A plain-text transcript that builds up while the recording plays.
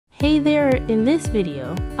Hey there, in this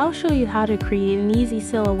video, I'll show you how to create an easy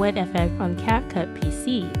silhouette effect on CapCut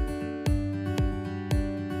PC.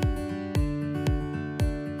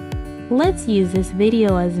 Let's use this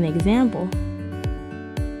video as an example.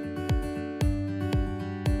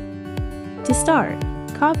 To start,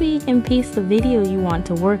 copy and paste the video you want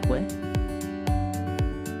to work with.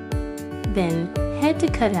 Then, head to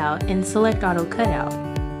Cutout and select Auto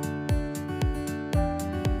Cutout.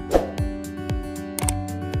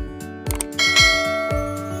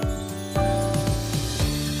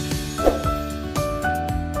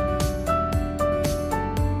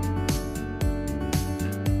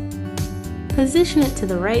 Position it to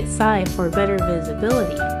the right side for better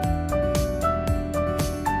visibility.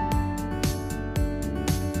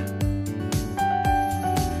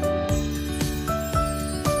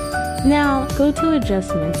 Now, go to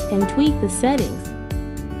Adjustments and tweak the settings.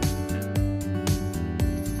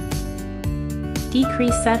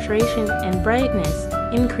 Decrease saturation and brightness,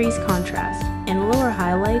 increase contrast, and lower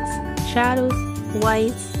highlights, shadows,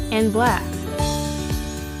 whites, and blacks.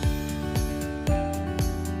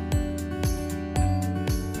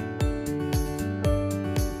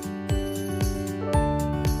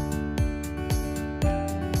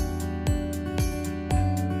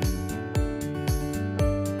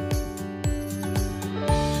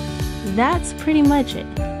 That's pretty much it.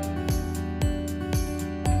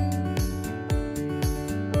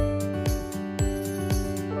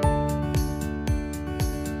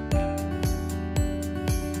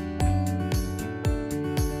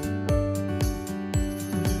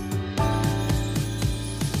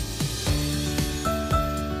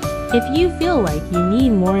 If you feel like you need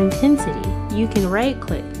more intensity, you can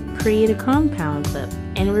right-click, create a compound clip,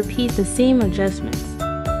 and repeat the same adjustments.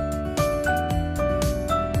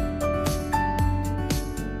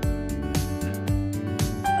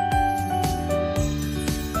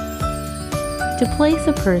 To place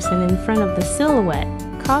a person in front of the silhouette,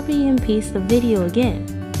 copy and paste the video again.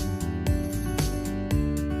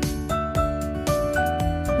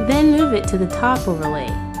 Then move it to the top overlay.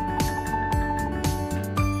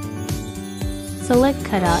 Select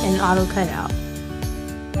Cutout and Auto Cutout.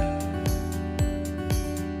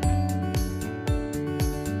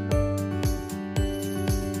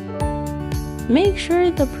 Make sure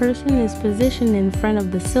the person is positioned in front of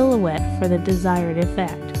the silhouette for the desired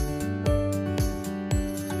effect.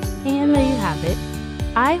 And there you have it.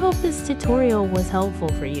 I hope this tutorial was helpful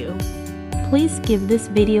for you. Please give this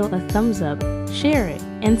video a thumbs up, share it,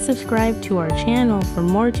 and subscribe to our channel for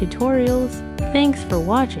more tutorials. Thanks for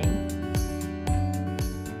watching.